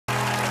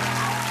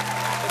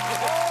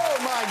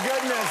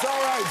goodness.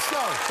 All right, so,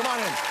 come on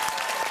in.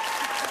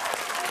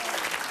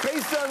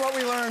 Based on what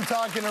we learned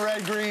talking to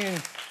Red Green,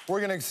 we're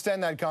going to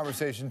extend that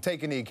conversation.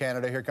 Take a knee,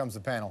 Canada. Here comes the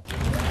panel.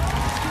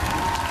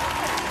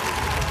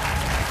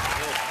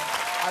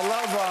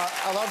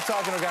 I love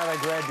talking to a guy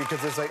like Red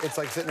because it's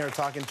like sitting there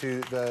talking to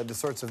the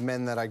sorts of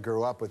men that I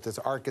grew up with, this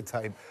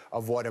archetype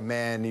of what a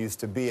man used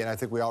to be. And I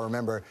think we all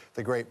remember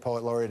the great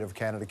poet laureate of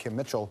Canada, Kim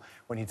Mitchell,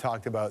 when he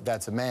talked about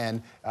that's a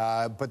man.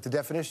 But the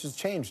definition has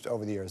changed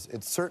over the years.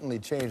 It's certainly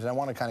changed, and I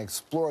want to kind of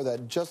explore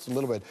that just a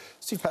little bit.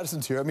 Steve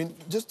Patterson's here. I mean,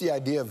 just the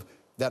idea of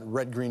that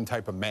red-green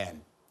type of man.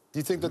 Do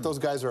you think that those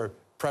guys are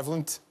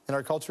prevalent in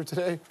our culture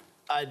today?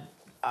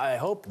 I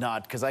hope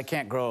not, because I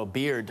can't grow a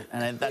beard,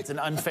 and that's an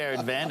unfair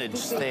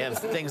advantage. They have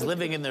things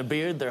living in their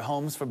beard, they're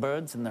homes for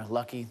birds, and they're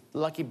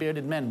lucky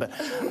bearded men. But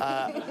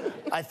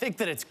I think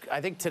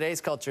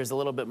today's culture is a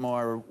little bit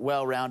more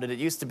well-rounded. It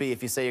used to be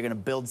if you say you're going to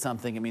build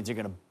something, it means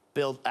you're going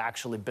to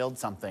actually build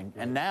something.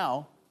 And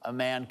now a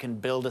man can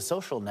build a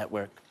social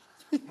network.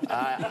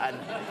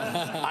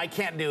 I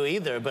can't do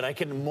either, but I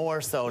can more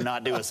so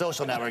not do a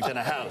social network than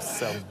a house.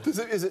 So,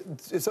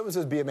 if someone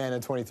says be a man in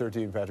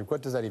 2013, Patrick,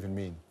 what does that even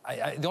mean?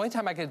 The only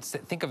time I could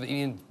think of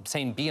even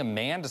saying be a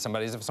man to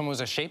somebody is if someone was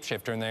a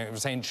shapeshifter and they were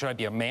saying, should I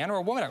be a man or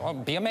a woman? Well,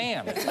 be a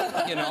man.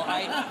 You know,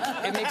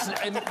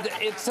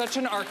 it's such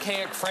an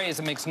archaic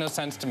phrase. It makes no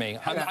sense to me.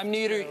 I'm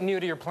new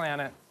to your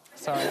planet.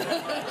 Sorry.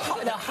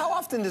 Now, how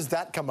often does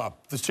that come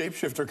up, the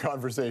shapeshifter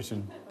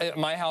conversation? At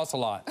my house, a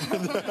lot.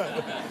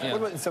 Yeah. What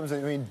about someone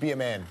saying, be a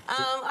man?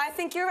 I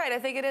think you're right. I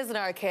think it is an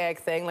archaic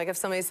thing. Like, if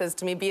somebody says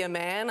to me, be a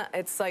man,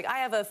 it's like, I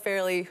have a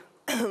fairly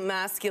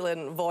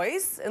masculine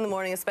voice in the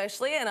morning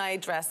especially, and I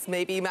dress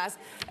maybe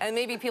and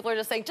maybe people are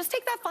just saying, just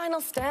take that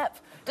final step.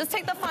 Just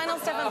take the final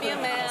step and be a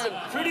man. It's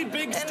a pretty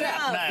big step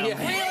now. Yeah.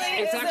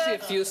 Really? It's actually a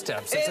few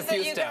steps. It's a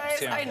few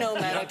steps. Yeah. I know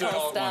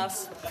medical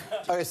stuff.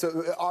 Okay,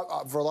 so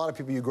for a lot of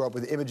people, you grow up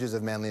with images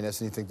of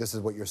manliness, and you think this is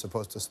what you're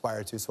supposed to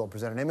aspire to, so I'll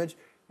present an image.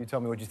 You tell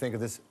me what you think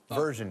of this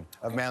version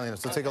of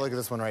manliness. So take a look at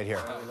this one right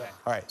here.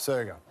 All right, so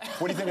there you go.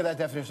 What do you think of that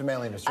definition of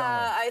manliness, John?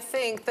 I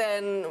think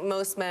then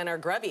most men are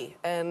grubby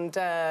and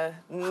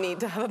need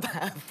to have a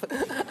bath.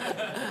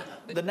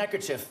 The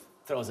neckerchief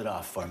throws it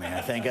off for me,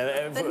 I think.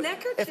 The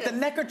neckerchief? If the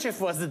neckerchief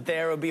wasn't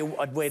there, it would be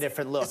a way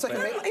different look. It's like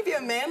maybe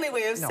a manly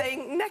way of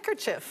saying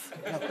neckerchief.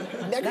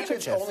 No,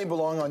 neckerchiefs only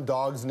belong on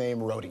dogs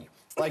named Rhodey.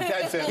 Like,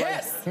 that's it.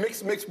 Yes.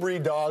 Like, mixed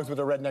breed dogs with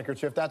a red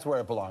neckerchief, that's where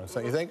it belongs,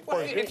 don't you think? Well,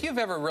 if you've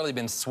ever really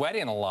been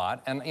sweating a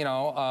lot, and, you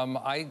know,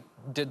 I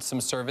did some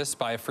service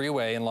by a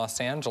freeway in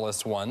Los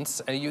Angeles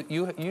once.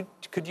 You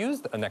could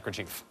use a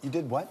neckerchief. You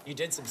did what? You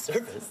did some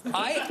service.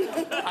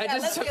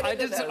 I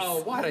did some,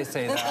 oh, why'd I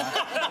say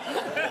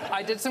that?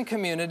 I did some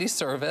community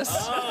service.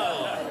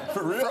 Oh.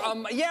 For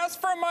real? Yes,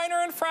 for a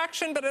minor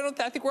infraction, but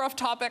I think we're off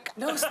topic.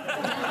 No,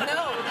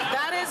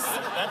 that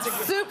is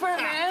super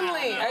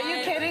manly. Are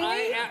you kidding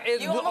me?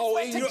 You almost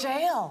went to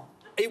jail.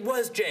 It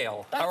was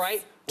jail, all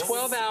right?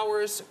 12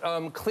 hours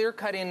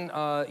clear-cutting,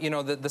 you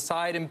know, the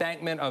side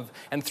embankment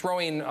and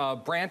throwing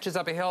branches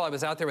up a hill. I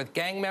was out there with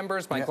gang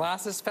members. My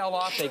glasses fell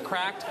off. They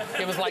cracked.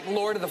 It was like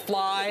Lord of the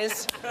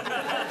Flies, all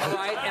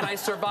right? And I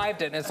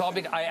survived it, and it's all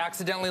because I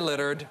accidentally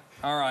littered.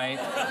 All right.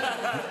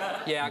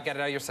 Yeah, get it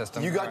out of your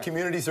system. You got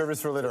community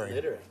service for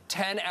littering.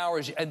 10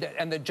 hours.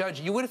 And the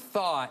judge, you would have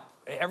thought,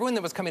 everyone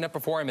that was coming up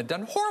before him had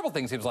done horrible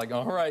things. He was like,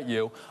 all right,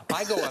 you.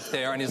 I go up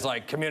there, and he's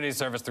like, community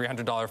service,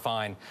 $300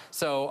 fine.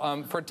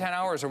 So for 10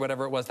 hours or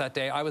whatever it was that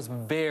day, I was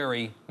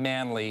very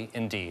manly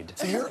indeed.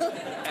 So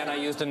and I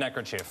used a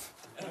neckerchief.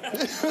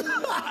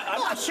 I'm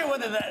not sure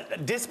whether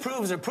that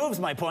disproves or proves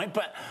my point,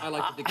 but I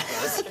like to think it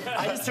does.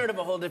 I just heard of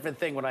a whole different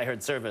thing when I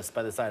heard service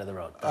by the side of the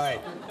road. All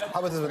right. How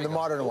about this one, the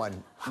modern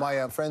one?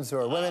 My friends who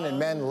are women and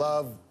men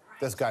love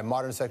this guy,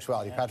 modern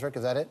sexuality. Patrick,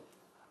 is that it?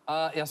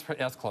 Yes,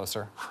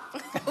 closer.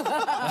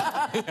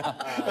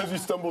 As he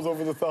stumbles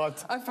over the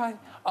thoughts. I'm fine.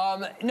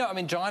 No, I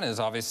mean, John is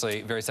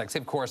obviously very sexy.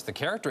 Of course, the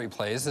character he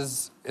plays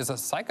is a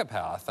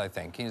psychopath, I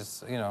think.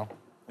 He's, you know...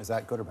 Is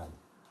that good or bad?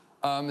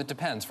 It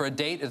depends. For a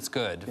date, it's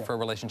good. Yeah. For a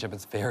relationship,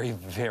 it's very,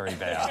 very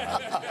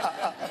bad.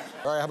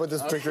 All right, how about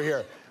this picture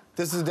here?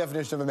 This is the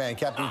definition of a man.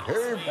 Captain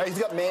Cave. He's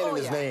got man in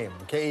his name.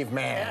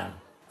 Caveman. Yeah.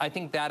 I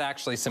think that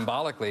actually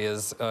symbolically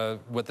is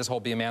what this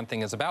whole be a man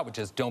thing is about, which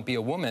is don't be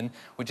a woman,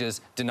 which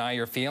is deny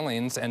your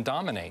feelings and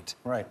dominate.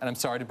 Right. And I'm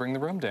sorry to bring the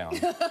room down.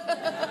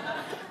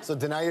 So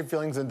deny your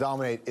feelings and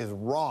dominate is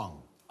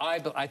wrong.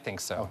 I think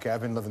so. Okay, I've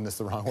been living this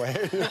the wrong way.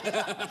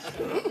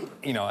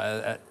 You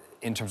know,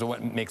 in terms of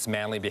what makes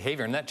manly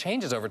behavior, and that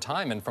changes over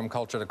time and from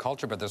culture to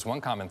culture, but there's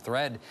one common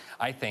thread,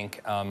 I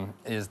think,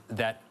 is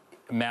that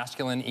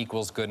masculine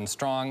equals good and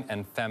strong,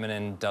 and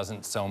feminine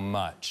doesn't so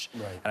much.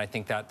 Right. And I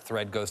think that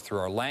thread goes through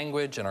our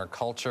language and our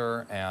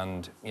culture,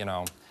 and, you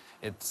know,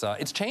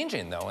 it's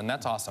changing, though, and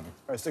that's awesome. All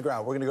right, stick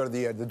around. We're going to go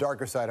to the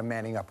darker side of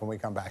manning up when we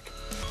come back.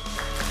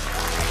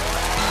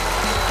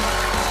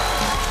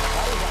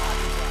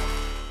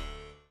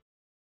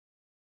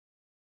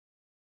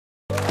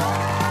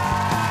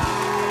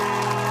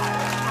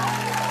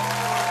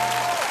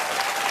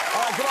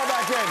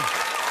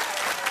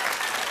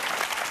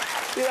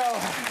 You know,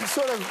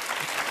 sort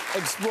of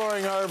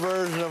exploring our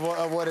version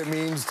of what it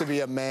means to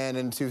be a man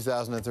in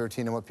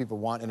 2013 and what people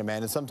want in a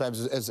man. And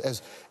sometimes,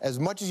 as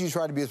much as you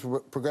try to be as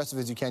progressive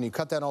as you can, you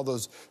cut down all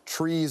those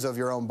trees of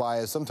your own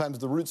bias. Sometimes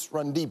the roots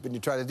run deep and you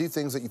try to do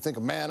things that you think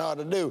a man ought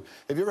to do.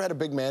 Have you ever had a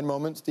big man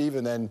moment, Steve,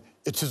 and then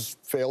it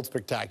just failed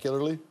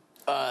spectacularly?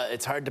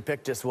 It's hard to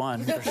pick just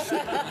one,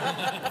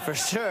 for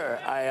sure.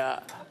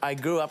 I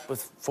grew up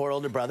with 4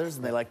 older brothers,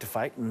 and they like to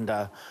fight, and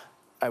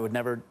I would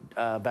never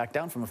back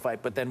down from a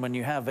fight. But then when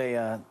you have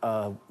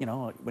you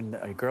know, when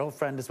a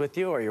girlfriend is with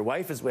you or your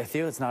wife is with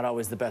you, it's not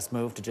always the best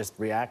move to just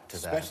react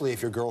to that. Especially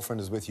if your girlfriend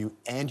is with you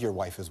and your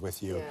wife is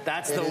with you. Yeah.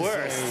 That's the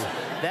worst.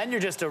 Then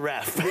you're just a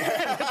ref.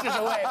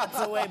 It's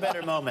a way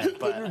better moment.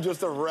 But you're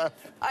just a ref.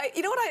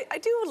 You know what? I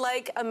do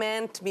like a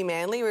man to be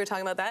manly. We were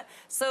talking about that.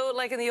 So,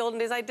 like in the olden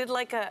days, I did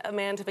like a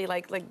man to be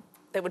like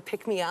that would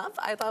pick me up.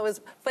 I thought it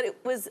was, but it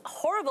was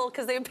horrible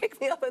because they would pick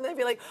me up and they'd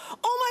be like,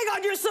 "Oh my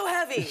God, you're so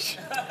heavy,"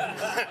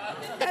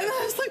 and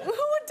I was like, "Who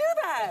would do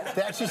that?"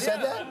 They actually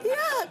said that? Yeah,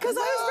 because I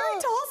was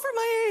very tall for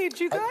my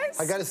age, you guys.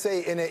 I gotta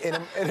say, in a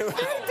I'm a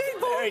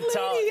big bold very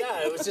tall. lady.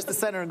 Yeah, it was just the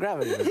center of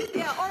gravity.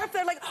 Yeah, or if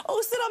they're like,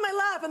 "Oh, sit on my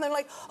lap," and they're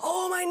like,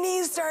 "Oh, my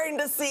knee's starting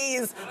to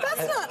seize."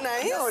 That's not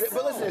nice. No,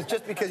 but listen, it's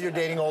just because you're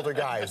dating older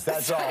guys.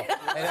 That's all.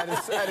 And at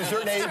a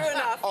certain age,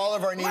 all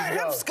of our needs My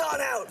go. hip's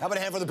gone out. How about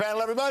a hand for the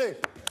panel, everybody?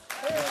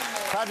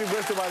 Patrick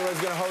Bristow, by the way,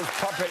 is going to host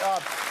Puppet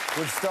Up,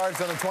 which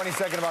starts on the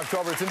 22nd of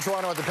October. It's in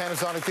Toronto at the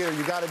Panasonic Theatre.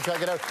 You got to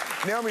check it out.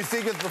 Naomi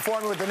Snieckus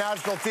performing with the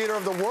National Theatre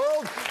of the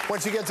World when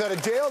she gets out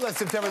of jail. That's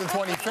September the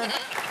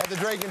 25th at the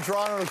Drake in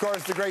Toronto. And, of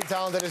course, the great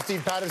talent that is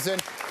Steve Patterson.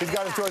 He's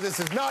got a tour. This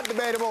is not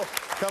debatable.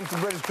 Comes to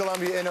British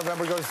Columbia in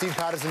November. Go to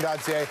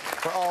stevepatterson.ca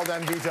for all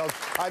them details.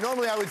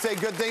 Normally, I would say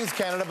good things,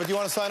 Canada, but do you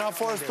want to sign off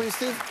for us, please,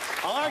 Steve?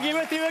 I'll argue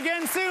with you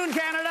again soon,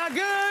 Canada.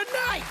 Good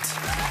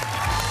night.